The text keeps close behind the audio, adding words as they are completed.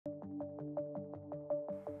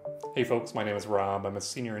Hey folks, my name is Rob. I'm a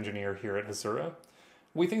senior engineer here at Hasura.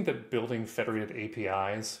 We think that building federated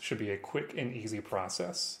APIs should be a quick and easy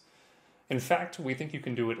process. In fact, we think you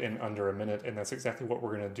can do it in under a minute, and that's exactly what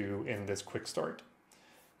we're going to do in this quick start.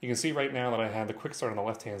 You can see right now that I have the quick start on the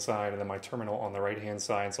left-hand side and then my terminal on the right-hand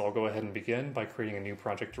side, so I'll go ahead and begin by creating a new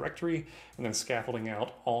project directory and then scaffolding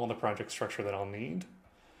out all the project structure that I'll need.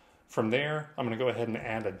 From there, I'm going to go ahead and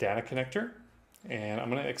add a data connector, and I'm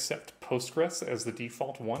going to accept Postgres as the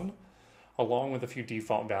default one, along with a few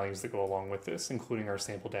default values that go along with this, including our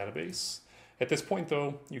sample database. At this point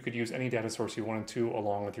though, you could use any data source you wanted to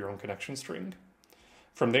along with your own connection string.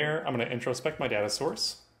 From there, I'm going to introspect my data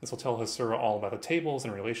source. This will tell Hasura all about the tables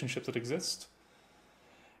and relationships that exist.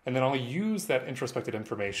 And then I'll use that introspected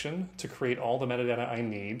information to create all the metadata I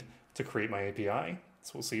need to create my API.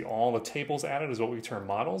 So we'll see all the tables added as what we term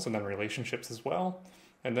models, and then relationships as well.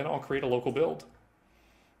 And then I'll create a local build.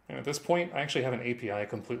 And at this point, I actually have an API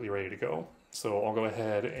completely ready to go. So I'll go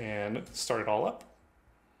ahead and start it all up.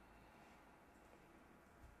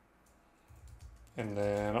 And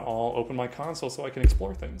then I'll open my console so I can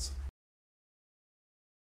explore things.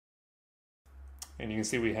 And you can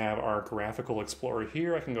see we have our graphical explorer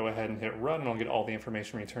here. I can go ahead and hit run and I'll get all the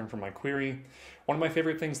information returned from my query. One of my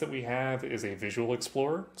favorite things that we have is a visual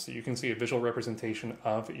explorer. So you can see a visual representation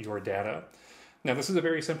of your data. Now this is a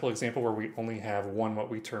very simple example where we only have one what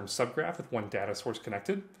we term subgraph with one data source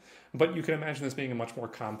connected, but you can imagine this being a much more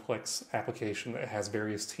complex application that has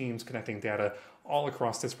various teams connecting data all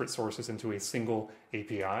across disparate sources into a single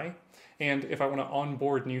API. And if I want to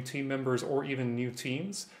onboard new team members or even new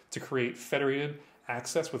teams to create federated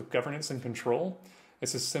access with governance and control,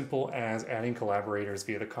 it's as simple as adding collaborators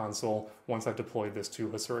via the console once I've deployed this to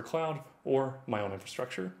Hasura Cloud or my own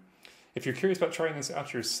infrastructure. If you're curious about trying this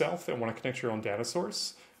out yourself and want to connect your own data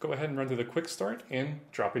source, go ahead and run through the quick start and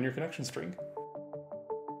drop in your connection string.